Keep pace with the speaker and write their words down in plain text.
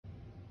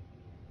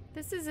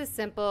This is a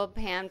simple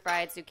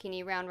pan-fried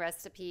zucchini round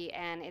recipe,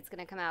 and it's going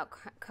to come out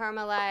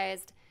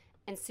caramelized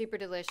and super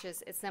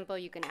delicious. It's simple.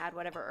 You can add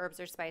whatever herbs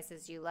or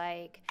spices you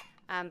like.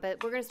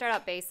 But we're going to start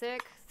out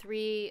basic.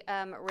 Three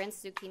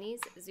rinsed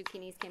zucchinis.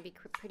 Zucchinis can be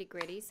pretty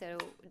gritty, so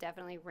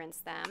definitely rinse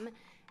them.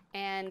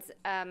 And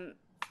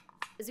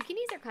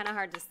zucchinis are kind of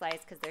hard to slice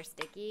because they're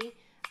sticky,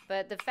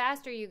 but the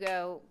faster you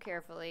go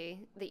carefully,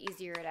 the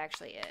easier it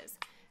actually is.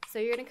 So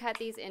you're going to cut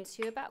these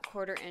into about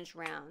 1/4-inch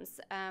rounds.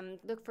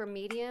 Look for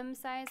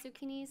medium-sized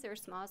zucchinis or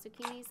small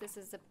zucchinis. This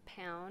is a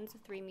pound,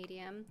 3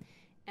 medium,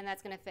 and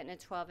that's going to fit in a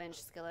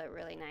 12-inch skillet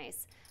really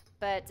nice.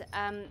 But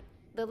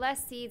the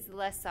less seeds, the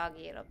less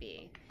soggy it'll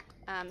be.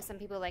 Some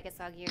people like it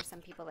soggier, some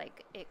people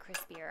like it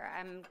crispier.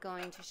 I'm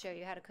going to show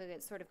you how to cook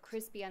it sort of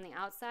crispy on the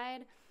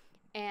outside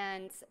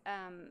and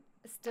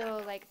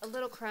still like a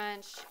little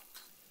crunch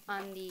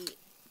on the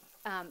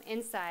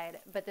inside,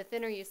 but the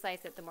thinner you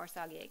slice it, the more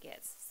soggy it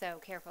gets. So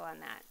careful on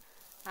that.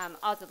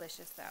 All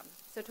delicious though.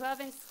 So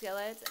 12-inch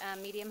skillet,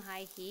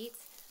 medium-high heat,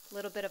 a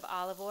little bit of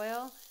olive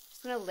oil.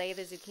 Just going to lay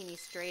the zucchini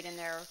straight in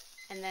there,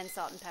 and then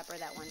salt and pepper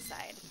that one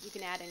side. You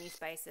can add any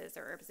spices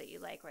or herbs that you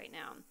like right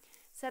now.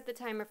 Set the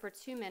timer for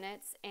 2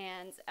 minutes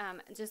and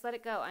just let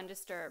it go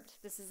undisturbed.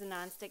 This is a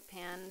non-stick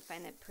pan. I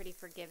find it pretty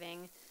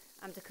forgiving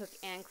to cook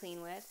and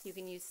clean with. You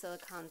can use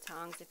silicone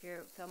tongs if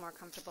you feel more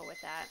comfortable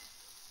with that.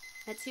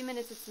 At 2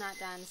 minutes, it's not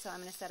done, so I'm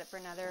going to set it for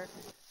another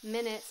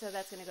minute. So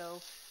that's going to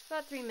go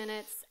about 3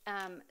 minutes.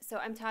 So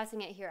I'm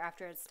tossing it here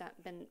after it's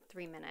been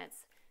 3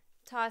 minutes.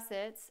 Toss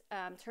it,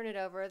 turn it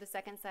over. The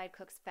second side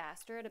cooks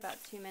faster at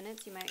about 2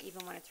 minutes. You might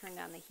even want to turn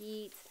down the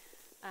heat.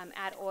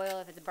 Add oil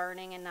if it's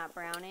burning and not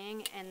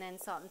browning, and then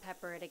salt and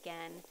pepper it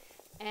again.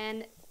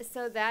 And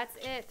so that's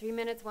it. 3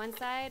 minutes one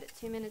side,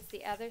 2 minutes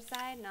the other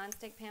side.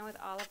 Non-stick pan with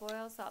olive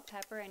oil, salt,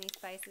 pepper, any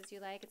spices you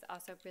like. It's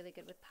also really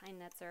good with pine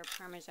nuts or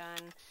Parmesan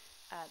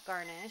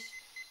garnish.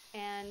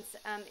 And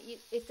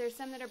if there's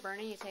some that are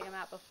burning, you take them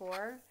out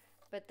before,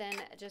 but then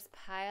just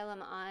pile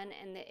them on.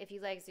 And if you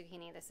like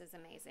zucchini, this is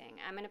amazing.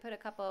 I'm going to put a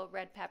couple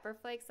red pepper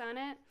flakes on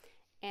it,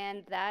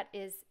 and that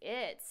is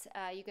it.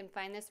 You can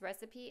find this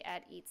recipe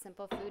at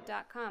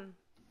eatsimplefood.com.